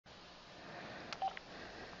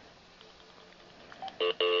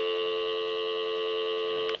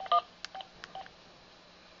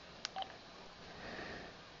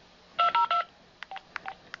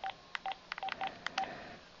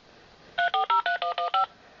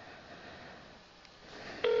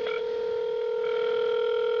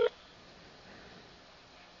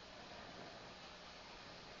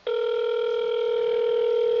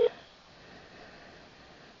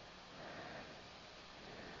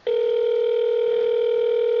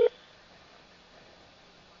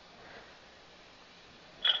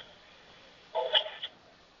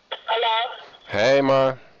Hey,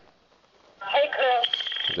 Ma. Hey, Cliff.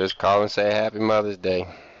 Just call and say Happy Mother's Day.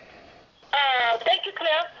 Thank you, Cliff.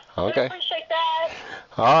 Really Okay. appreciate that.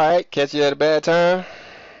 All right. Catch you at a bad time?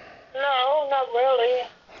 No, not really.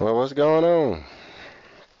 Well, what's going on?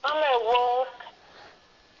 I'm at work,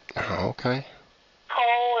 Okay.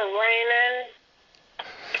 cold and raining.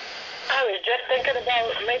 I was just thinking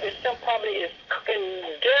about maybe some probably is cooking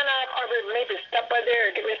dinner. Probably maybe stop by there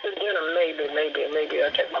and get me some dinner. Maybe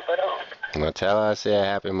I'll take my foot off. Well, tell her I said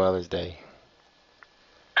Happy Mother's Day.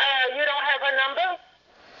 You don't have her number?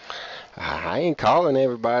 I ain't calling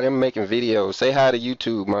everybody. I'm making videos. Say hi to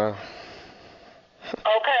YouTube, Ma.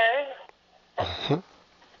 Okay. Okay,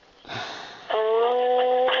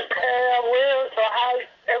 I will. So how's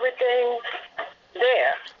everything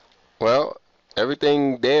there? Well,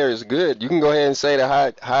 everything there is good. You can go ahead and say the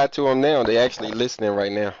hi to them now. They actually listening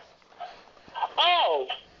right now. Oh,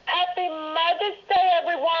 happy Mother's Day,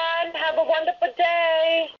 everyone. Have a wonderful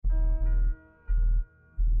day.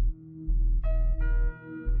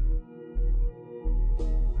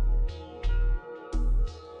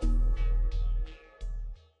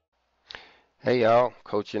 Hey, y'all.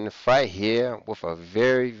 Coach in the Fight here with a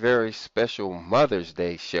very, very special Mother's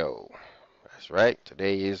Day show. That's right.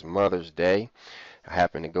 Today is Mother's Day. I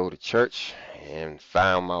happened to go to church and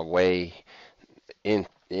found my way in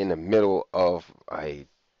the middle of a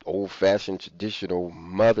old-fashioned traditional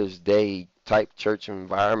Mother's Day type church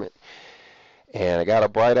environment, and I got a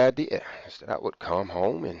bright idea. So I would come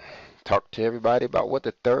home and talk to everybody about what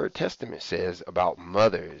the Third Testament says about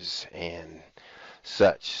mothers and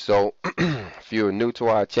such. So if you're new to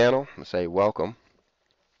our channel, I say welcome.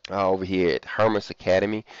 Over here at Hermes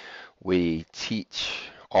Academy, we teach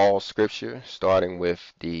all scripture, starting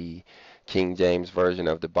with the King James Version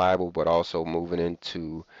of the Bible, but also moving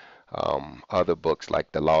into other books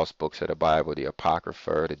like the lost books of the Bible, the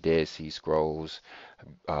Apocrypha, the Dead Sea Scrolls,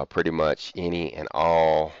 pretty much any and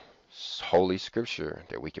all holy scripture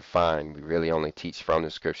that we can find. We really only teach from the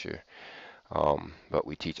scripture, but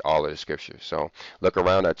we teach all of the scriptures. So look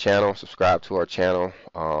around our channel, subscribe to our channel.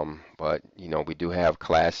 But we do have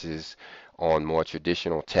classes on more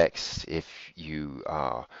traditional texts if you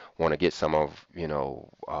want to get some of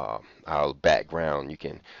our background. You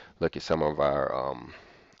can look at some of our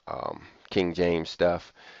King James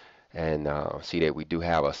stuff and see that we do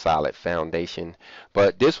have a solid foundation.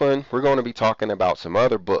 But this one, we're going to be talking about some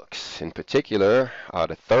other books, in particular,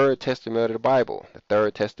 the Third Testament of the Bible. The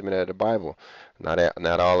Third Testament of the Bible. Not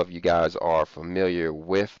all of you guys are familiar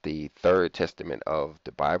with the Third Testament of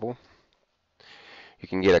the Bible. You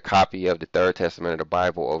can get a copy of the Third Testament of the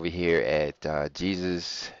Bible over here at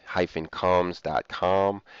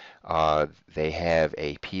jesus-coms.com. They have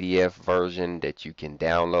a PDF version that you can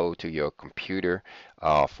download to your computer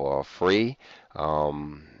for free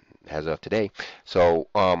as of today. So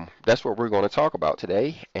that's what we're going to talk about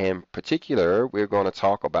today. In particular, we're going to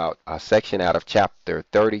talk about a section out of chapter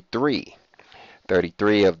 33.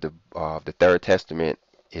 33 of the Third Testament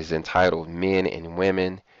is entitled Men and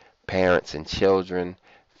Women, Parents and Children,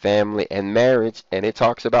 Family and Marriage, and it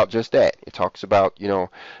talks about just that. It talks about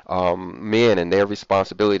men and their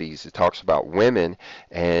responsibilities. It talks about women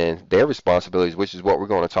and their responsibilities, which is what we're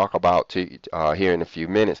going to talk about here in a few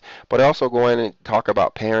minutes. But also going to talk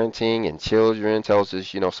about parenting and children. Tells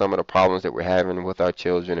us some of the problems that we're having with our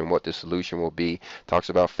children and what the solution will be. Talks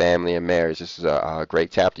about family and marriage. This is a great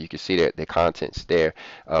chapter. You can see the contents there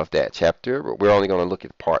of that chapter. But we're only going to look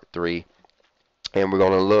at part 3. And we're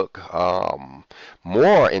going to look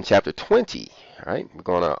more in chapter 20, right? We're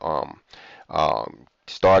going to,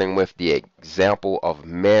 starting with the example of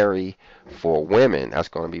Mary for women. That's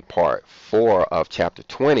going to be part 4 of chapter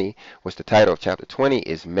 20, which the title of chapter 20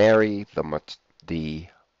 is Mary, the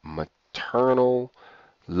Maternal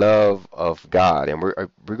Love of God. And we're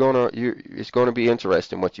gonna it's gonna be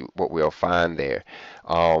interesting what we'll find there.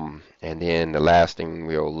 And then the last thing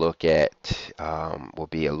we'll look at will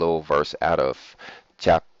be a little verse out of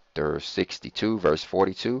chapter 62, verse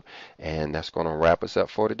 42, and that's gonna wrap us up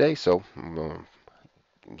for today. So I'm gonna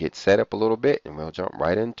get set up a little bit, and we'll jump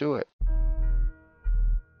right into it.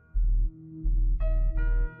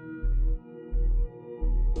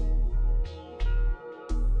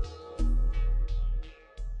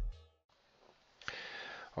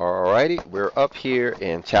 Alrighty, we're up here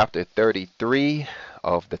in chapter 33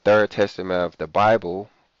 of the Third Testament of the Bible.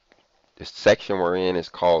 This section we're in is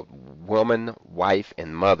called Woman, Wife,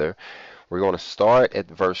 and Mother. We're going to start at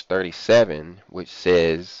verse 37, which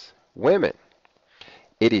says, Women,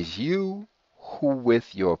 it is you who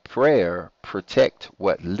with your prayer protect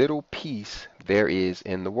what little peace there is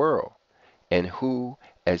in the world, and who,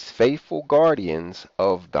 as faithful guardians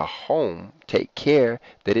of the home, take care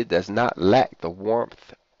that it does not lack the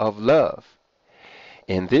warmth of love.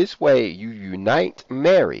 In this way, you unite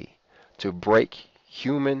Mary to break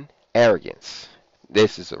human arrogance.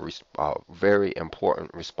 This is a very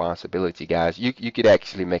important responsibility, guys. You could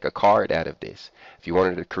actually make a card out of this. If you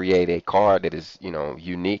wanted to create a card that is,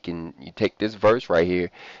 unique, and you take this verse right here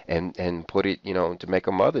and put it, to make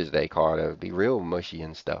a Mother's Day card, it would be real mushy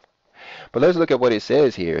and stuff. But let's look at what it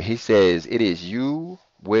says here. He says, "It is you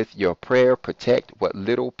with your prayer protect what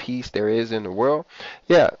little peace there is in the world."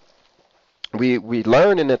 Yeah, we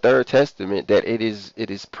learn in the Third Testament that it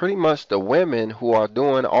is pretty much the women who are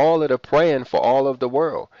doing all of the praying for all of the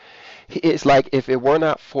world. It's like if it were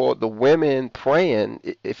not for the women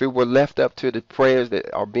praying, if it were left up to the prayers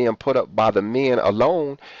that are being put up by the men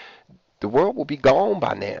alone, the world will be gone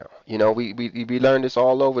by now. We learn this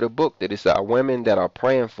all over the book, that it's our women that are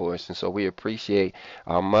praying for us, and so we appreciate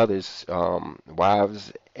our mothers,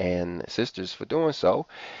 wives, and sisters for doing so.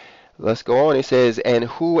 Let's go on. It says, "And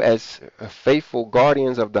who, as faithful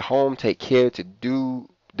guardians of the home, take care to do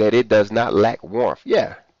that it does not lack warmth."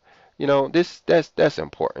 Yeah, this that's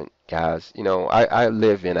important, guys. I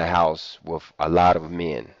live in a house with a lot of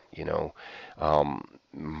men.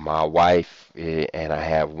 My wife, and I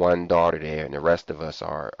have one daughter there, and the rest of us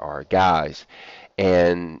are guys.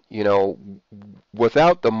 And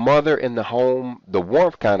without the mother in the home, the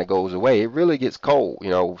warmth kind of goes away. It really gets cold.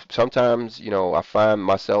 Sometimes I find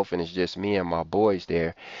myself, and it's just me and my boys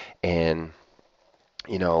there, and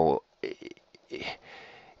you know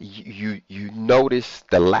you notice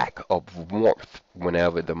the lack of warmth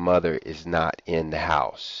whenever the mother is not in the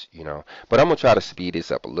house. But I'm gonna try to speed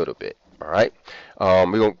this up a little bit. All right.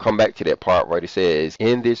 We're gonna come back to that part where it says,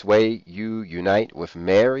 "In this way you unite with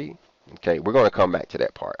Mary." Okay, we're gonna come back to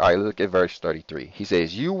that part. All right, look at verse 33. He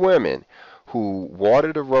says, "You women who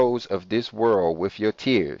water the roads of this world with your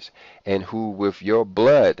tears, and who with your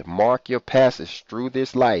blood mark your passage through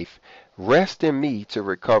this life, rest in me to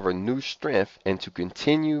recover new strength and to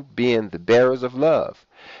continue being the bearers of love,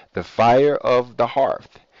 the fire of the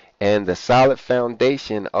hearth, and the solid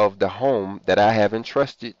foundation of the home that I have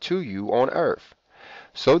entrusted to you on earth,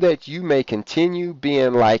 so that you may continue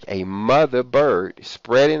being like a mother bird,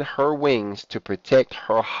 spreading her wings to protect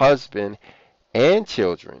her husband and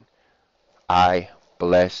children. I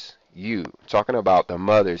bless you." Talking about the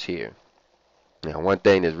mothers here. Now, one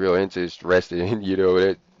thing that's real interesting,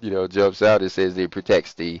 that jumps out, it says it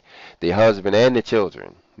protects the husband and the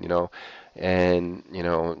children.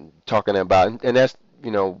 And talking about, and that's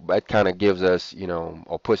that kind of gives us,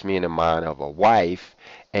 or puts me in the mind of a wife,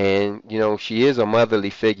 and she is a motherly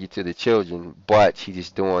figure to the children, but she's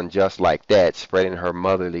doing just like that, spreading her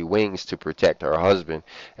motherly wings to protect her husband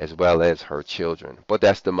as well as her children. But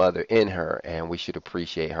that's the mother in her, and we should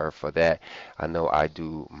appreciate her for that. I know I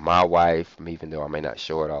do my wife, even though I may not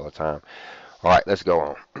show it all the time. All right, let's go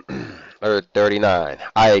on. 39.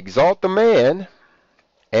 "I exalt the man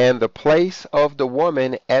and the place of the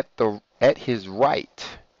woman at his right.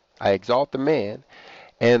 I exalt the man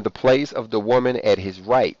and the place of the woman at his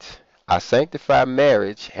right. I sanctify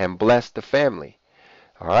marriage and bless the family."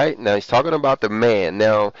 All right, now he's talking about the man.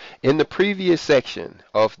 Now, in the previous section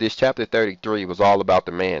of this chapter 33 was all about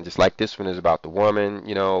the man, just like this one is about the woman.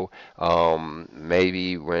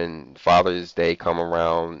 Maybe when Father's Day come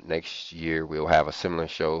around next year, we'll have a similar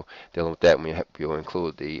show dealing with that. We'll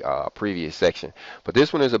include the previous section. But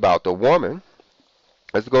this one is about the woman.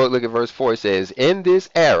 Let's go look at verse 4. It says, "In this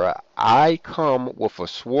era I come with a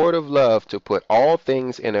sword of love to put all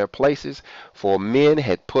things in their places, for men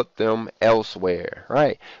had put them elsewhere."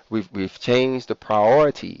 Right? We've changed the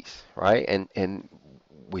priorities, right? And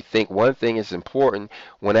we think one thing is important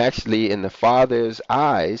when actually in the Father's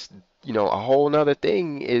eyes, a whole nother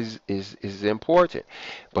thing is important.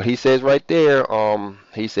 But he says right there,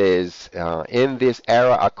 he says, "In this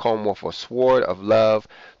era I come with a sword of love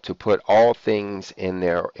to put all things in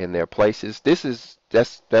their places."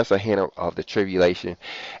 That's a hint of the tribulation.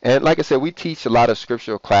 And like I said, we teach a lot of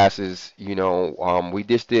scriptural classes. We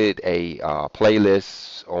just did a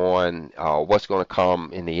playlist on what's going to come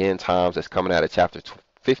in the end times. That's coming out of chapter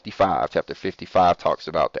 55. Chapter 55 talks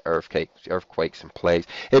about the earthquakes and plagues.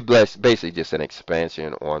 Basically just an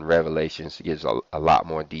expansion on Revelations. It gives a lot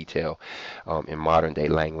more detail in modern day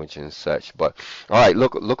language and such. But all right,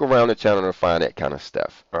 look around the channel to find that kind of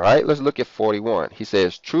stuff. All right, let's look at 41. He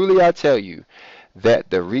says, "Truly I tell you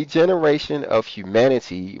that the regeneration of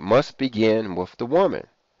humanity must begin with the woman,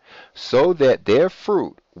 so that their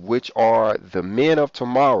fruit, which are the men of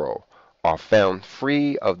tomorrow, are found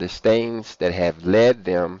free of the stains that have led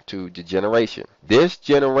them to degeneration. This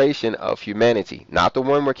generation of humanity, not the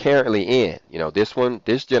one we're currently in,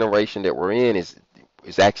 this generation that we're in is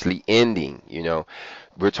actually ending.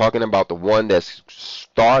 We're talking about the one that's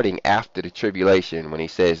starting after the tribulation when he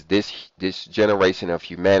says this generation of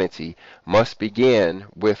humanity must begin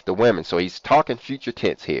with the women. So he's talking future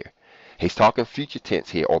tense here. He's talking future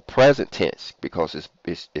tense here or present tense because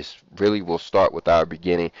it's really will start with our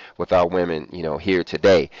beginning with our women, here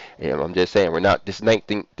today. And I'm just saying we're not this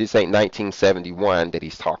ain't 1971 that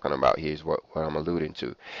he's talking about here is what I'm alluding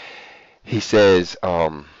to. He says,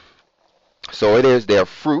 so it is their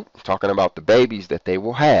fruit, talking about the babies that they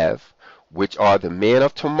will have, which are the men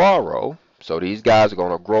of tomorrow. So these guys are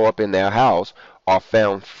going to grow up in their house, are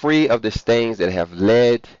found free of the stains that have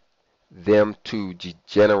led them to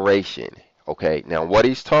degeneration. Okay, now what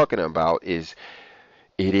he's talking about is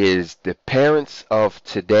it is the parents of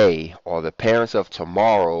today or the parents of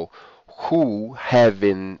tomorrow who have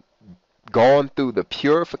been gone through the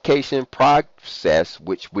purification process,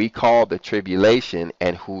 which we call the tribulation,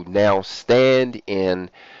 and who now stand in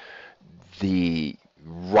the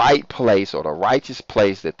right place or the righteous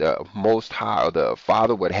place that the Most High or the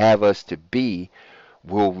Father would have us to be,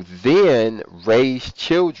 will then raise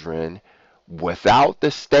children without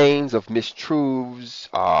the stains of mistruths,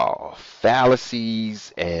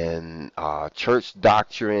 fallacies, and church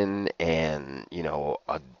doctrine, and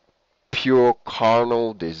a pure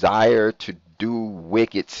carnal desire to do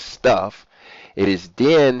wicked stuff. It is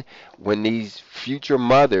then when these future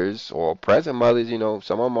mothers or present mothers,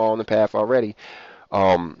 some of them are on the path already,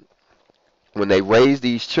 um, when they raise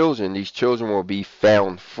these children will be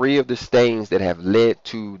found free of the stains that have led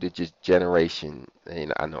to the generation.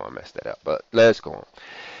 And I know I messed that up, but let's go on.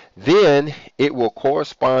 Then it will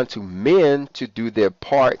correspond to men to do their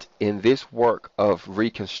part in this work of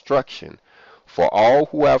reconstruction. For all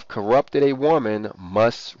who have corrupted a woman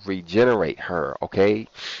must regenerate her. Okay?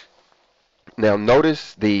 Now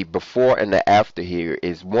notice the before and the after here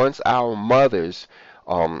is once our mothers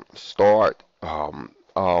start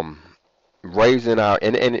raising our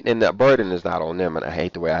and the burden is not on them, and I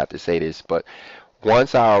hate the way I have to say this, but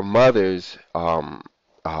once our mothers um,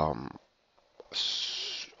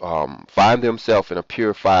 find themselves in a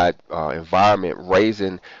purified environment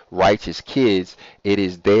raising righteous kids, it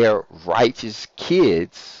is their righteous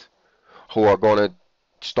kids who are going to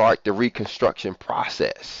start the reconstruction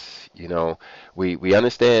process. We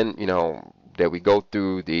understand, that we go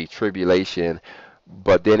through the tribulation,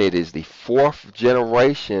 but then it is the fourth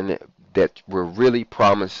generation that we're really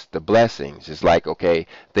promised the blessings. It's like, okay,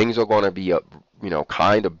 things are going to be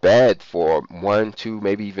kind of bad for one, two,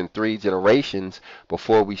 maybe even three generations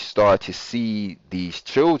before we start to see these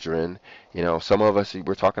children. Some of us,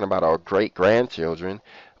 we're talking about our great grandchildren,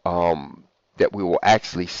 that we will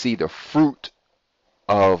actually see the fruit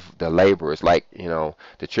of the labor. It's like,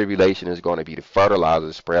 the tribulation is going to be the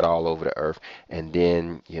fertilizer spread all over the earth, and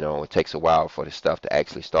then, it takes a while for the stuff to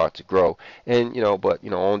actually start to grow. And, but,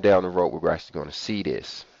 on down the road, we're actually going to see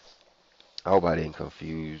this. I hope I didn't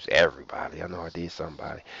confuse everybody. I know I did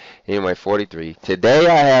somebody. Anyway, 43. Today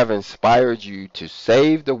I have inspired you to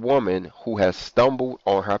save the woman who has stumbled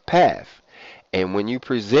on her path. And when you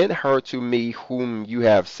present her to me whom you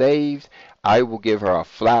have saved, I will give her a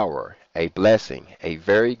flower, a blessing, a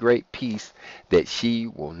very great peace, that she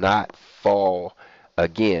will not fall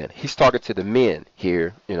again. He's talking to the men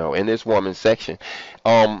here, in this woman section.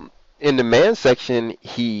 In the man section,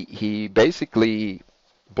 he basically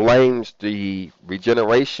blames the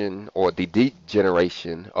regeneration or the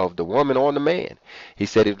degeneration of the woman on the man. He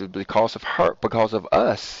said it was because of her, because of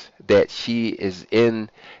us, that she is in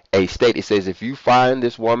a state. It says if you find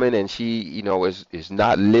this woman and she, is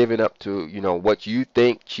not living up to, what you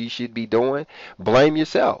think she should be doing, blame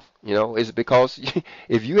yourself. It's because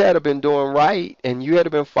if you had been doing right and you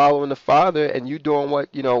had been following the Father and you doing what,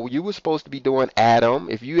 you were supposed to be doing, Adam,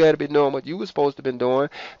 if you had been doing what you were supposed to have been doing,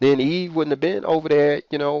 then Eve wouldn't have been over there,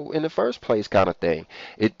 in the first place kind of thing.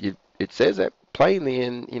 It says that plainly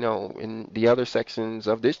in the other sections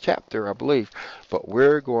of this chapter, I believe. But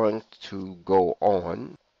we're going to go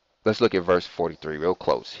on. Let's look at verse 43 real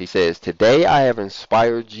close. He says, today I have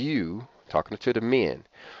inspired you, talking to the men,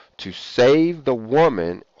 to save the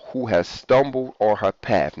woman who has stumbled on her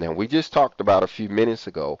path. Now, we just talked about a few minutes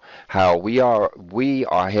ago how we are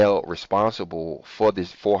held responsible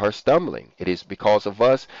for her stumbling. It is because of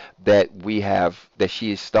us that she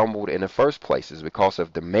has stumbled in the first place. It's because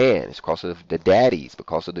of the man, it's because of the daddies,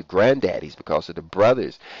 because of the granddaddies, because of the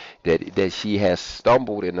brothers that she has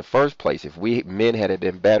stumbled in the first place. If we men had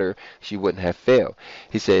been better, she wouldn't have failed.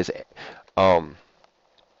 He says,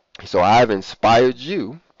 So I have inspired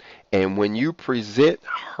you, and when you present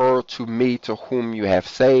her to me to whom you have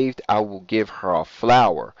saved, I will give her a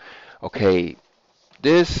flower. Okay,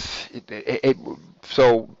 this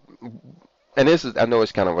so and this is, I know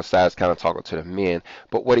it's kind of a side, it's kind of talking to the men,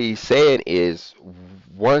 but what he's saying is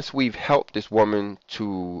once we've helped this woman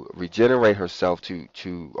to regenerate herself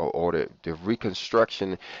or the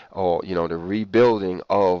reconstruction, or the rebuilding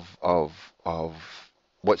of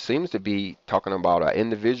what seems to be talking about an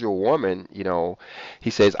individual woman, he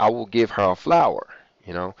says, I will give her a flower,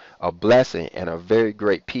 a blessing and a very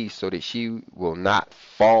great peace so that she will not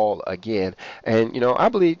fall again. And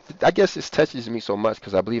I guess this touches me so much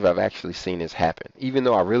because I believe I've actually seen this happen, even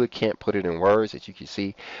though I really can't put it in words that you can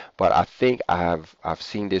see. But I think I've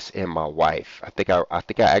seen this in my wife. I think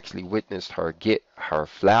I actually witnessed her get her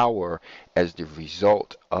flower as the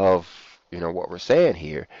result of what we're saying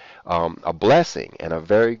here. A blessing and a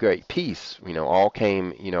very great peace. All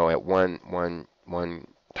came at one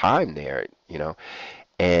time there.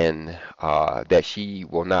 And that she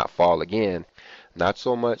will not fall again. Not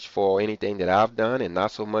so much for anything that I've done, and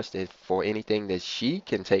not so much that for anything that she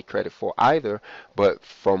can take credit for either, but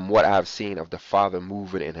from what I've seen of the Father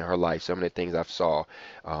moving in her life, some of the things I've saw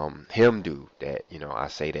him do that, I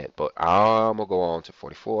say that. But I'm going to go on to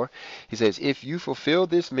 44. He says, if you fulfill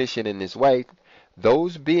this mission in this way,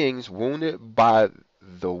 those beings wounded by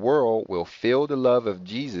the world will feel the love of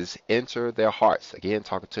Jesus enter their hearts. Again,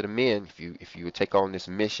 talking to the men, if you would take on this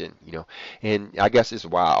mission, and I guess this is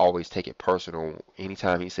why I always take it personal.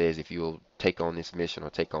 Anytime he says if you'll take on this mission or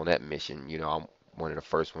take on that mission, I'm one of the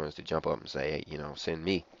first ones to jump up and say, hey, send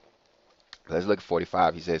me. Let's look at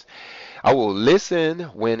 45. He says, I will listen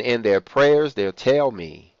when in their prayers they'll tell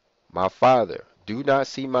me, my Father, do not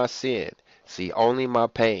see my sin, see only my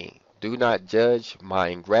pain. Do not judge my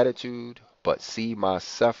ingratitude, but see my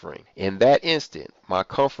suffering. In that instant, my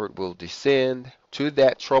comfort will descend to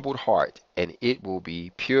that troubled heart, and it will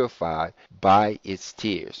be purified by its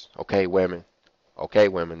tears. Okay, women. Okay,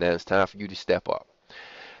 women. Now it's time for you to step up.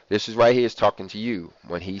 This is right here is talking to you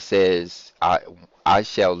when he says, I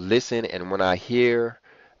shall listen, and when I hear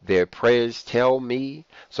their prayers tell me.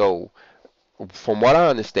 So from what I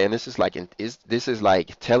understand, this is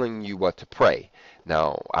like telling you what to pray.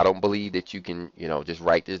 Now, I don't believe that you can, just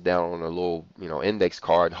write this down on a little, index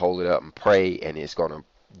card, hold it up and pray, and it's going to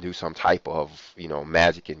do some type of,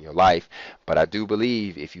 magic in your life. But I do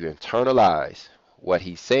believe if you internalize what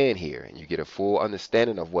he's saying here and you get a full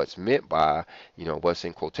understanding of what's meant by, what's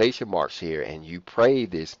in quotation marks here, and you pray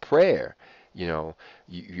this prayer, you're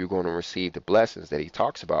going to receive the blessings that he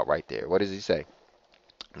talks about right there. What does he say?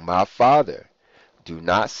 My Father, do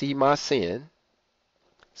not see my sin,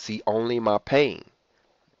 see only my pain.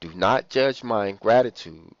 Do not judge my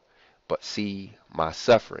ingratitude, but see my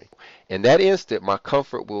suffering. In that instant, my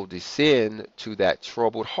comfort will descend to that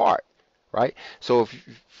troubled heart, right? So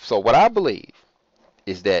what I believe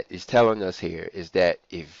is that is telling us here is that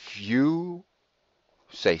if you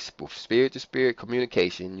say spirit to spirit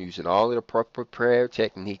communication using all of the proper prayer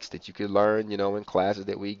techniques that you can learn, in classes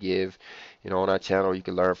that we give, on our channel. You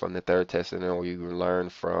can learn from the Third Testament, or you can learn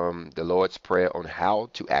from the Lord's Prayer on how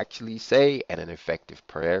to actually say an effective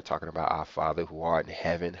prayer, talking about our Father who art in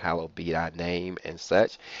heaven, hallowed be thy name and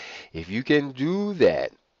such. If you can do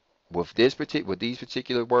that with these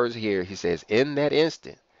particular words here, he says, in that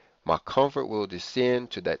instant, my comfort will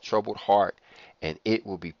descend to that troubled heart, and it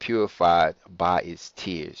will be purified by its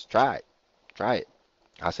tears. Try it. Try it.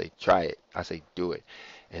 I say try it. I say do it.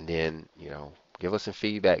 And then, give us some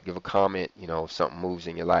feedback, give a comment, if something moves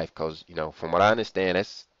in your life. Because, from what I understand,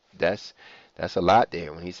 that's that's a lot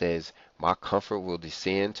there. When he says, my comfort will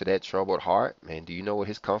descend to that troubled heart, man, do you know what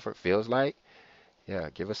his comfort feels like? Yeah,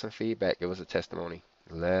 give us some feedback, give us a testimony.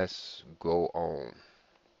 Let's go on.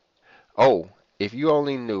 Oh, if you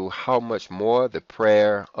only knew how much more the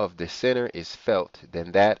prayer of the sinner is felt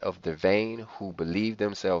than that of the vain who believe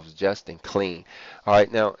themselves just and clean. All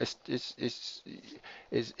right, now it's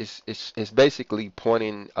basically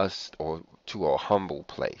pointing us or to a humble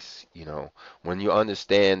place. When you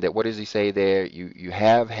understand that, what does he say there? You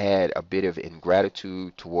have had a bit of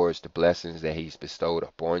ingratitude towards the blessings that he's bestowed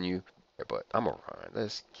upon you. But I'm gonna run.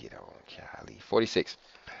 Let's get on, Kylie. 46.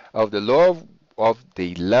 Of the love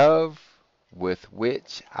with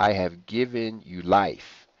which I have given you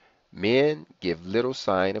life, men give little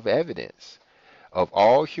sign of evidence. Of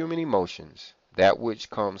all human emotions, that which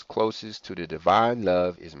comes closest to the divine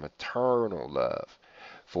love is maternal love,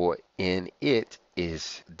 for in it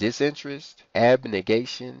is disinterest,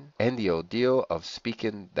 abnegation, and the ordeal of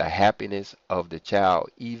speaking the happiness of the child,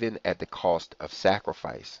 even at the cost of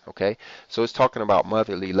sacrifice. Okay, so it's talking about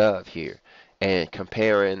motherly love here. and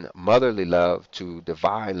comparing motherly love to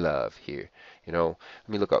divine love here. Let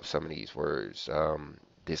me look up some of these words.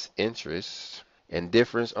 Disinterest,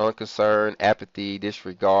 indifference, unconcern, apathy,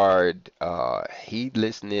 disregard,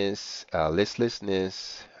 heedlessness,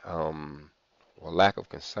 listlessness, or lack of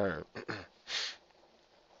concern.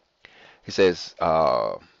 He says,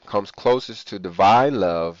 comes closest to divine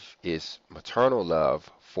love is maternal love,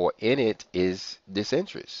 for in it is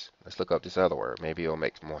disinterest. Let's look up this other word. Maybe it'll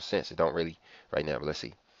make more sense. It don't really right now, but let's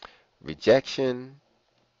see. Rejection,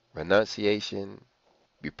 renunciation,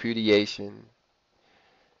 repudiation,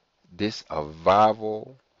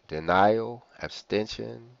 disavowal, denial,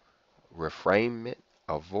 abstention, refrainment,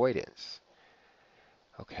 avoidance.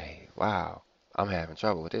 Okay, wow. I'm having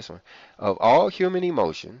trouble with this one. Of all human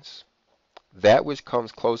emotions, that which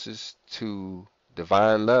comes closest to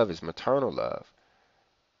divine love is maternal love,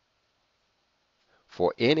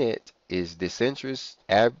 for in it is disinterest,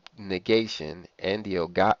 abnegation, and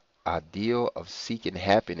the ideal of seeking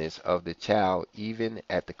happiness of the child, even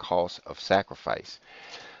at the cost of sacrifice.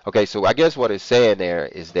 Okay, so I guess what it's saying there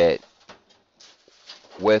is that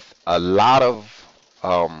with a lot of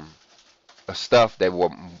stuff that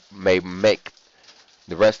may make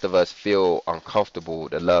the rest of us feel uncomfortable,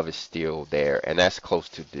 the love is still there, and that's close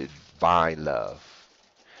to divine love.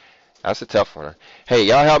 That's a tough one. Hey,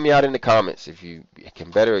 y'all help me out in the comments. If you can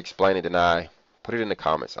better explain it than I, put it in the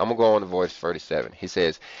comments. I'm going to go on to voice 37. He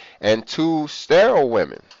says, and to sterile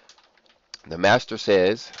women, the master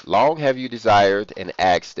says, long have you desired and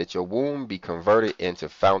asked that your womb be converted into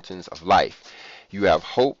fountains of life. You have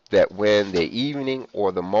hoped that when the evening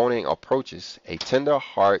or the morning approaches, a tender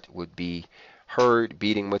heart would be heard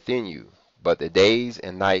beating within you. But the days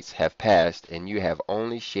and nights have passed, and you have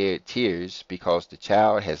only shed tears because the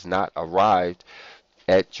child has not arrived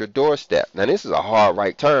at your doorstep. Now, this is a hard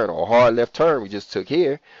right turn or hard left turn we just took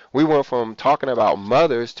here. We went from talking about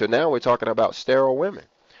mothers to now we're talking about sterile women.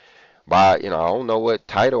 I don't know what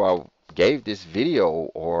title I gave this video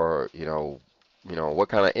or, what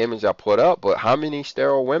kind of image I put up, but how many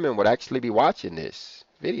sterile women would actually be watching this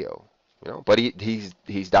video? But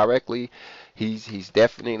he's definitely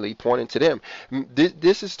pointing to them.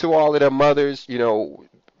 This is to all of the mothers.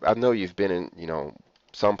 I know you've been in,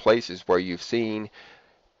 some places where you've seen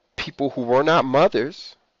people who were not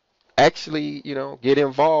mothers actually, get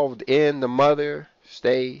involved in the Mother's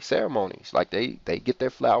Day ceremonies. Like they get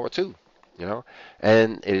their flower too, you know.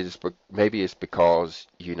 And maybe it's because,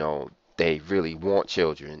 they really want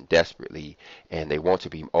children desperately, and they want to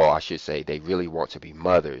be, or I should say, they really want to be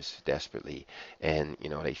mothers desperately, and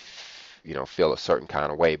they, feel a certain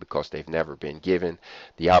kind of way because they've never been given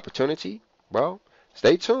the opportunity. Well,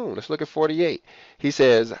 stay tuned. Let's look at 48. He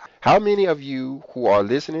says, how many of you who are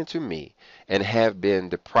listening to me and have been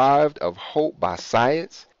deprived of hope by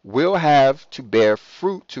science will have to bear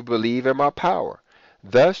fruit to believe in my power?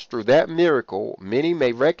 Thus, through that miracle, many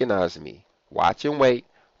may recognize me. Watch and wait.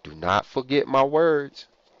 Do not forget my words.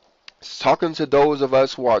 It's talking to those of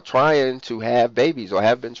us who are trying to have babies or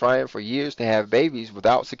have been trying for years to have babies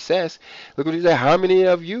without success. Look what he said. How many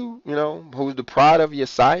of you, who's the pride of your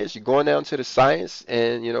science, you're going down to the science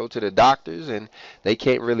and, to the doctors, and they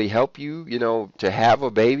can't really help you, to have a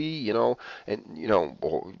baby, and,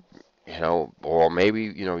 or maybe,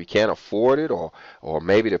 you can't afford it, or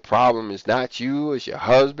maybe the problem is not you, it's your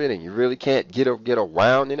husband, and you really can't get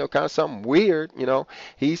around, kind of something weird.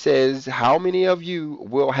 He says, how many of you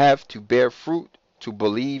will have to bear fruit to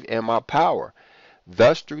believe in my power?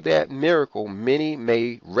 Thus, through that miracle, many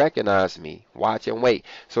may recognize me. Watch and wait.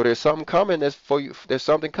 So there's something coming that's for you. There's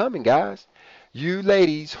something coming, guys. You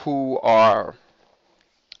ladies who are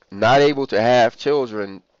not able to have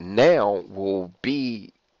children now will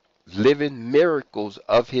be living miracles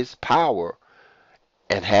of his power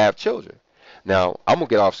and have children. Now, I'm going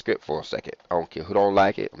to get off script for a second. I don't care who don't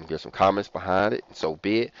like it. I'm going to get some comments behind it, and so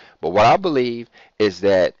be it. But what I believe is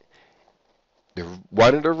that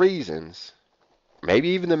one of the reasons, maybe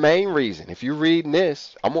even the main reason, if you're reading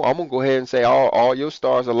this, I'm gonna go ahead and say all your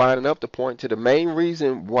stars are lining up to point to the main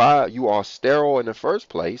reason why you are sterile in the first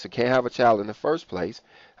place, or can't have a child in the first place.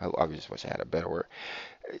 I just wish I had a better word,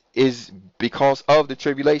 is because of the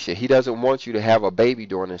tribulation. He doesn't want you to have a baby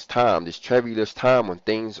during this time, this tribulous time when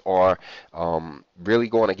things are really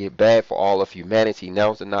going to get bad for all of humanity.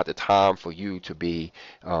 Now's not the time for you to be,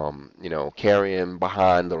 carrying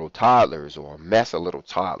behind little toddlers or mess of little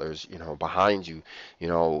toddlers, behind you.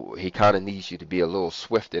 He kind of needs you to be a little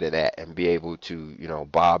swifter to that and be able to,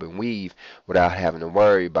 bob and weave without having to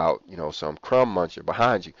worry about, some crumb muncher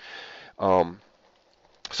behind you.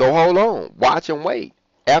 So hold on, watch and wait.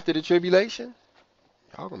 After the tribulation,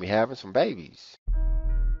 y'all gonna be having some babies.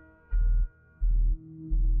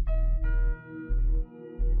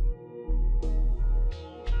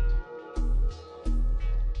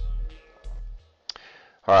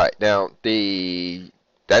 All right, now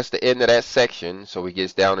that's the end of that section. So we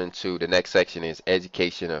get down into the next section is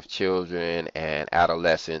education of children and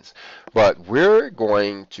adolescents. But we're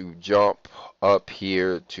going to jump up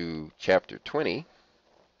here to chapter 20.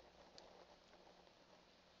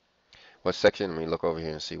 What section? Let me look over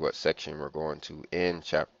here and see what section we're going to in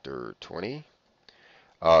chapter 20.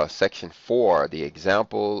 Section 4, the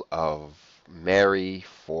example of Mary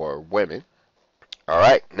for women. All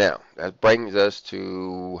right, now that brings us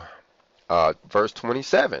to verse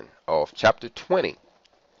 27 of chapter 20.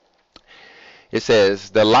 It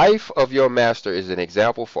says, "The life of your master is an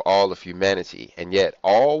example for all of humanity, and yet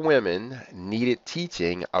all women needed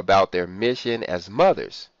teaching about their mission as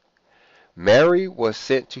mothers. Mary was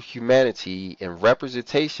sent to humanity in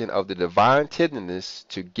representation of the divine tenderness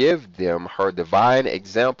to give them her divine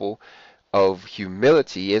example of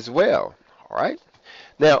humility as well." All right.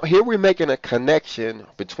 Now, here we're making a connection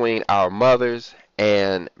between our mothers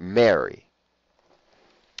and Mary.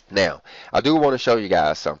 Now, I do want to show you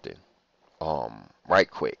guys something right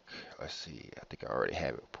quick. Let's see. I think I already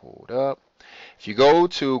have it pulled up. If you go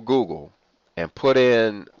to Google and put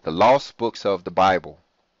in the lost books of the Bible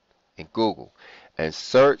in Google and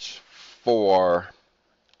search for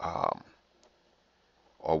um,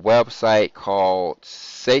 a website called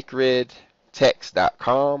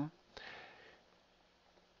sacredtext.com,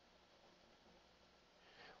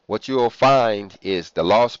 what you'll find is the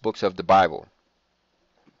lost books of the Bible,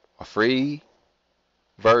 a free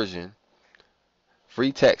version,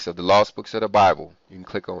 free text of the lost books of the Bible. You can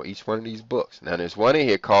click on each one of these books. Now there's one in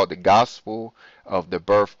here called the Gospel of the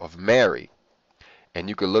Birth of Mary, and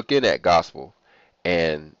you can look in that gospel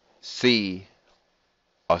and see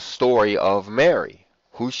a story of Mary,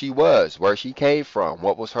 who she was, where she came from,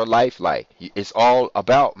 what was her life like. It's all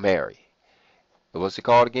about Mary. What's it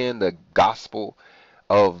called again? The Gospel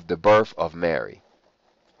of the Birth of Mary.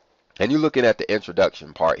 And you're looking at the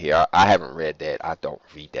introduction part here. I haven't read that. I don't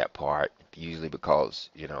read that part usually because,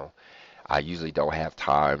 I usually don't have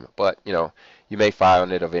time. But, you may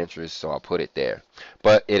find it of interest, so I'll put it there.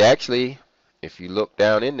 But it actually, if you look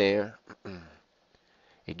down in there,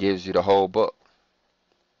 it gives you the whole book.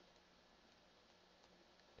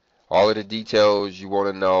 All of the details you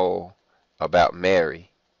want to know about Mary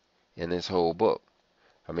in this whole book.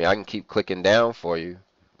 I mean, I can keep clicking down for you.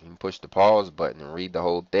 You can push the pause button and read the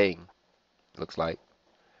whole thing. Looks like.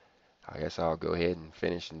 I guess I'll go ahead and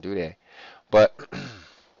finish and do that. But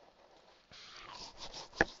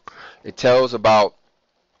it tells about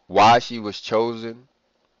why she was chosen.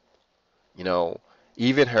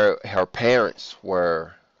 Even her parents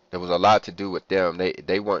were, there was a lot to do with them.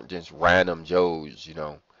 They weren't just random Joes.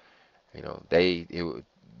 They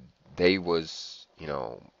was,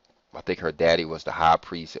 I think her daddy was the high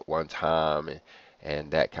priest at one time, and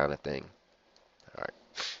that kind of thing. All right,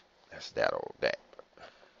 that's that old that.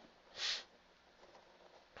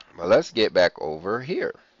 But let's get back over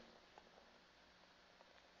here.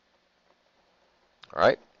 All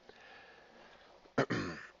right.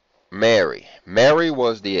 Mary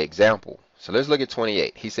was the example. So let's look at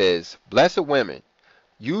 28. He says, "Blessed women,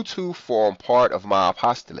 you two form part of my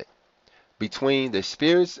apostolate. Between the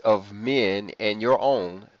spirits of men and your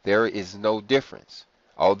own, there is no difference,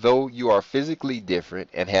 although you are physically different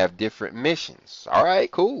and have different missions." All right,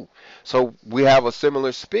 cool. So we have a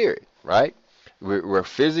similar spirit, right? We're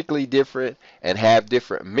physically different and have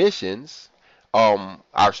different missions.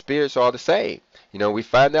 Our spirits are the same. We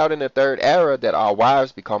find out in the third era that our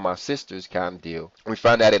wives become our sisters kind of deal. We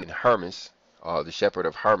find that in Hermas, the shepherd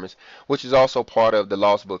of Hermas, which is also part of the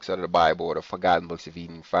lost books of the Bible or the forgotten books of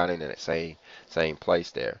Eden. You find it in that same place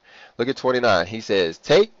there. Look at 29. He says,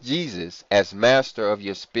 "Take Jesus as master of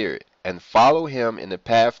your spirit and follow him in the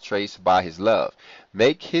path traced by his love.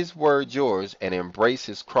 Make his word yours and embrace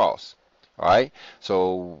his cross." All right.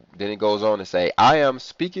 So then it goes on to say, "I am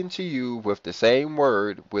speaking to you with the same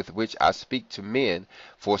word with which I speak to men,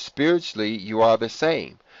 for spiritually you are the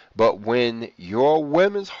same. But when your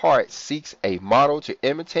women's heart seeks a model to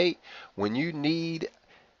imitate, when you need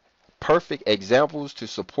perfect examples to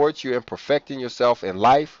support you in perfecting yourself in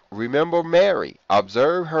life, remember Mary.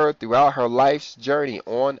 Observe her throughout her life's journey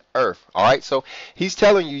on earth." All right. So he's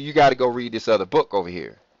telling you, you got to go read this other book over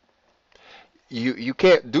here. You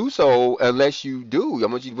can't do so unless you do. I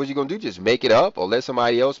mean, what you gonna do? Just make it up or let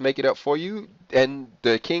somebody else make it up for you? And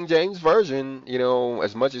the King James version,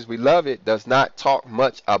 as much as we love it, does not talk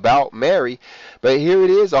much about Mary. But here it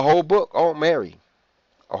is, a whole book on Mary,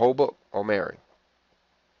 a whole book on Mary.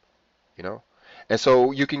 And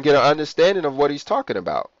so you can get an understanding of what he's talking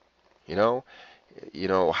about. How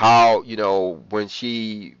when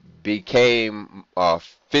she became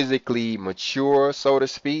physically mature, so to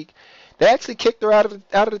speak, they actually kicked her out of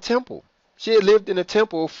the temple. She had lived in the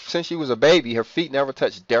temple since she was a baby. Her feet never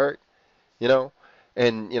touched dirt, you know,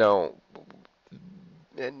 and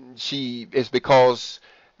and she it's because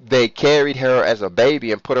they carried her as a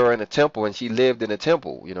baby and put her in a temple, and she lived in a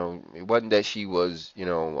temple. It wasn't that she was,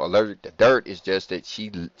 allergic to dirt. It's just that she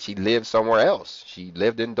lived somewhere else. She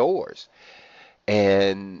lived indoors.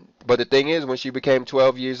 And but the thing is, when she became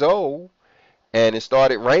 12 years old and it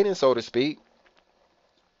started raining, so to speak,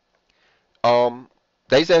 um,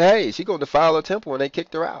 they said, "Hey, she gonna defile her temple," and they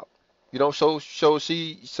kicked her out. So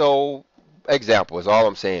example is all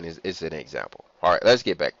I'm saying is it's an example. All right, let's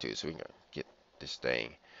get back to it so we can get this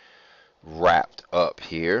thing wrapped up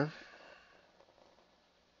here.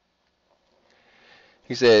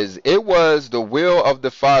 He says, "It was the will of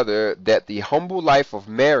the Father that the humble life of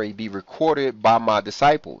Mary be recorded by my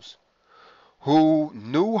disciples, who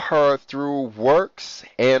knew her through works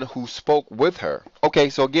and who spoke with her." Okay,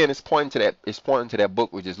 so again, it's pointing to that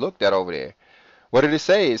book we just looked at over there. What did it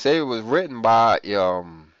say? It said it was written by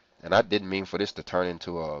and I didn't mean for this to turn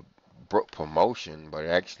into a book promotion, but it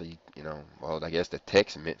actually, well, I guess the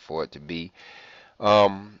text meant for it to be.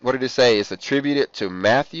 What did it say? It's attributed to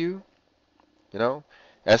Matthew, you know,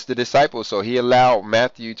 that's the disciple. So he allowed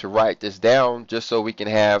Matthew to write this down just so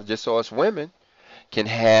us women can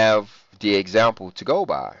have the example to go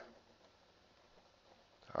by.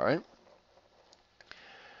 All right.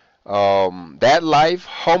 That life,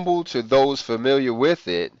 humble to those familiar with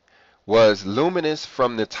it, was luminous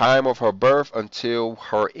from the time of her birth until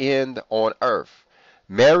her end on earth.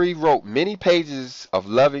 Mary wrote many pages of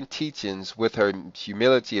loving teachings with her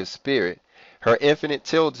humility of spirit, her infinite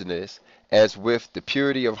tenderness, as with the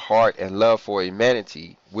purity of heart and love for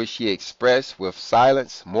humanity, which she expressed with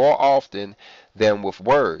silence more often than with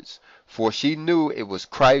words, for she knew it was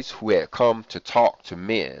Christ who had come to talk to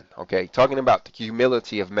men. Okay, talking about the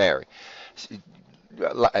humility of Mary.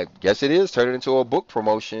 I guess it is turning into a book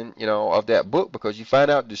promotion, of that book, because you find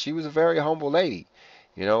out that she was a very humble lady.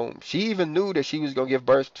 She even knew that she was going to give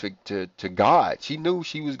birth to God. She knew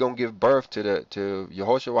she was going to give birth to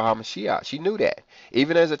Yehoshua HaMashiach. She knew that.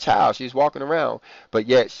 Even as a child, she was walking around, but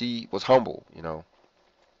yet she was humble.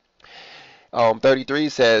 33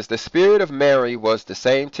 says, "The spirit of Mary was the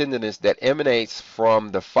same tenderness that emanates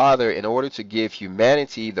from the Father in order to give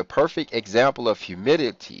humanity the perfect example of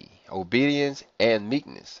humility, obedience, and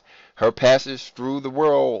meekness. Her passage through the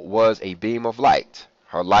world was a beam of light.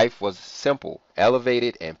 Her life was simple,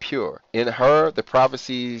 elevated, and pure. In her, the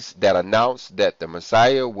prophecies that announced that the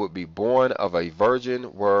Messiah would be born of a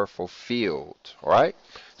virgin were fulfilled." All right?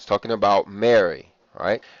 It's talking about Mary. All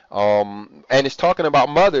right? And it's talking about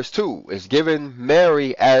mothers too. It's giving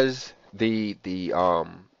Mary as the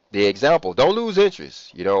example. Don't lose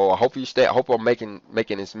interest. I hope you stay. I hope I'm making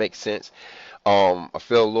this make sense. I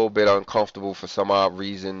feel a little bit uncomfortable for some odd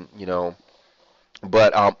reason,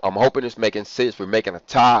 but I'm hoping it's making sense. We're making a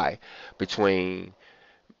tie between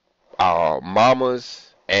our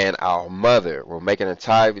mamas and our mother. We're making a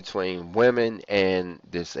tie between women and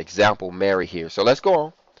this example Mary here. So let's go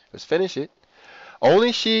on. Let's finish it.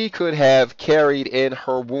 "Only she could have carried in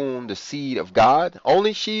her womb the seed of God.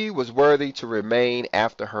 Only she was worthy to remain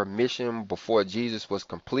after her mission before Jesus was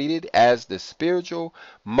completed as the spiritual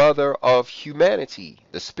mother of humanity."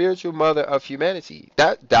 The spiritual mother of humanity.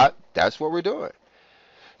 That's what we're doing.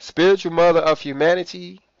 Spiritual mother of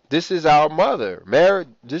humanity. This is our mother. Mary,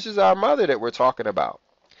 this is our mother that we're talking about.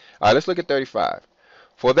 All right, let's look at 35.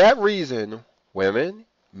 "For that reason, women,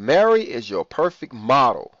 Mary is your perfect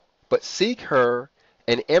model, but seek her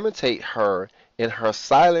and imitate her in her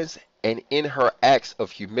silence and in her acts of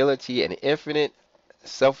humility and infinite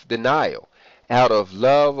self-denial, out of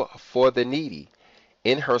love for the needy,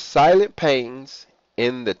 in her silent pains,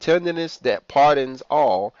 in the tenderness that pardons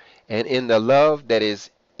all, and in the love that is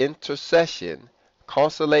intercession,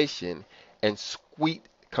 consolation, and sweet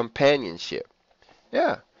companionship."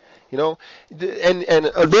 Yeah. And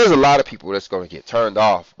there's a lot of people that's going to get turned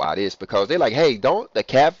off by this because they're like, "Hey, don't the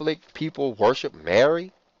Catholic people worship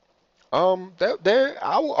Mary?" I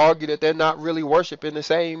will argue that they're not really worshiping the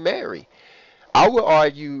same Mary. I would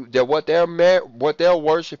argue that what they're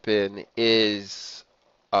worshiping is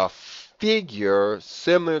a figure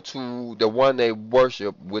similar to the one they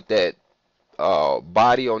worship with that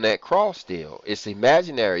body on that cross deal. It's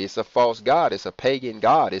imaginary. It's a false god. It's a pagan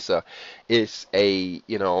god. It's a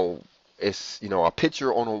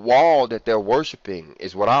picture on a wall that they're worshiping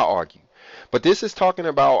is what I argue. But this is talking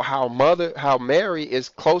about how Mary is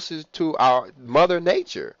closest to our Mother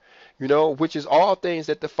Nature. which is all things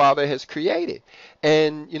that the Father has created.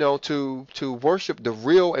 And, to worship the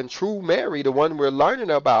real and true Mary, the one we're learning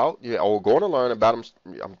about, or going to learn about.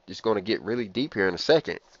 I'm just going to get really deep here in a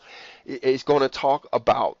second. It's going to talk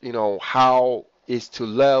about, how is to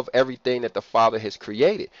love everything that the Father has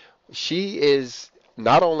created. She is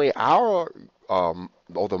not only our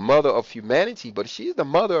or the mother of humanity, but she's the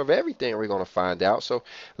mother of everything. We're going to find out. So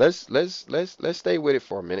let's stay with it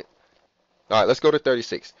for a minute. All right, let's go to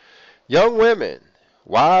 36. Young women,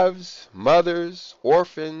 wives, mothers,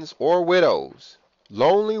 orphans, or widows,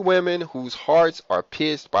 lonely women whose hearts are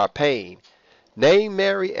pierced by pain, name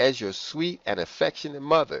Mary as your sweet and affectionate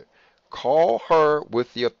mother. Call her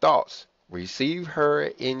with your thoughts. Receive her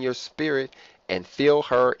in your spirit and feel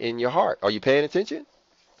her in your heart. Are you paying attention?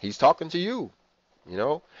 He's talking to you, you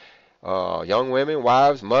know. Young women,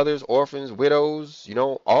 wives, mothers, orphans, widows,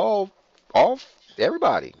 all,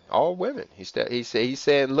 everybody, all women. He's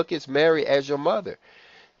saying, look at Mary as your mother,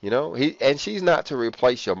 and she's not to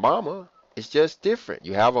replace your mama. It's just different.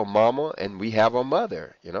 You have a mama and we have a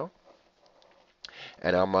mother,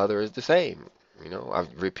 and our mother is the same. I've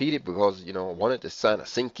repeated because, I wanted the son to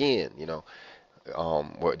sink in,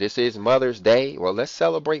 well, this is Mother's Day. Well, let's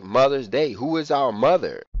celebrate Mother's Day. Who is our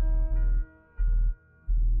mother?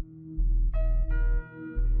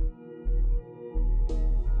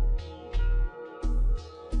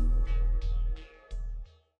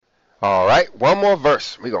 All right, one more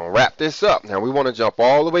verse. We're going to wrap this up. Now, we want to jump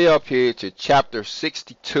all the way up here to chapter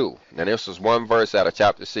 62. Now, this was one verse out of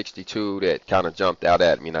chapter 62 that kind of jumped out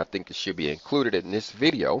at me, and I think it should be included in this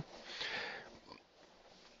video.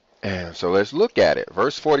 And so let's look at it.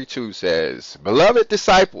 Verse 42 says, Beloved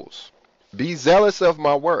disciples, be zealous of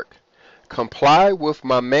my work. Comply with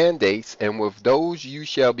my mandates, and with those you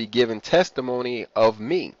shall be given testimony of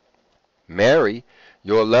me. Mary,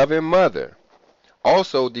 your loving mother,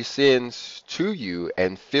 also descends to you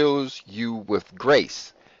and fills you with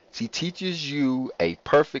grace. She teaches you a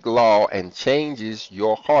perfect law and changes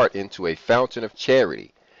your heart into a fountain of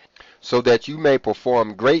charity, so that you may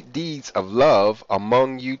perform great deeds of love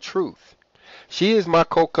among you truth. She is my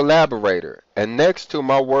co-collaborator, and next to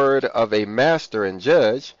my word of a master and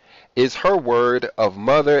judge is her word of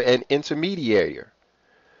mother and intermediary.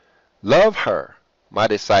 Love her, my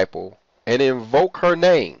disciple, and invoke her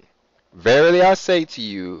name. Verily I say to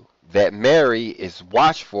you that Mary is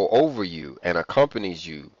watchful over you and accompanies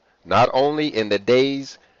you, not only in the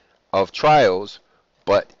days of trials,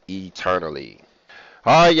 but eternally.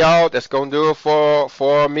 All right, y'all, that's going to do it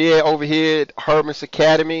for me over here at Herman's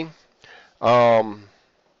Academy. I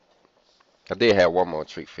did have one more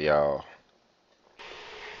treat for y'all.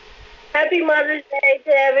 Happy Mother's Day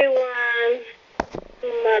to everyone.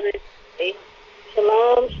 Mother's Day.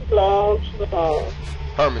 Shalom, shalom, shalom.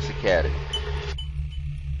 Herman's Academy.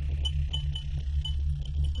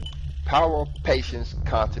 Power, patience,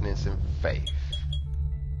 continence, and faith.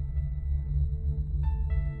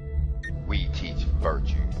 We teach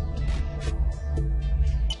virtue.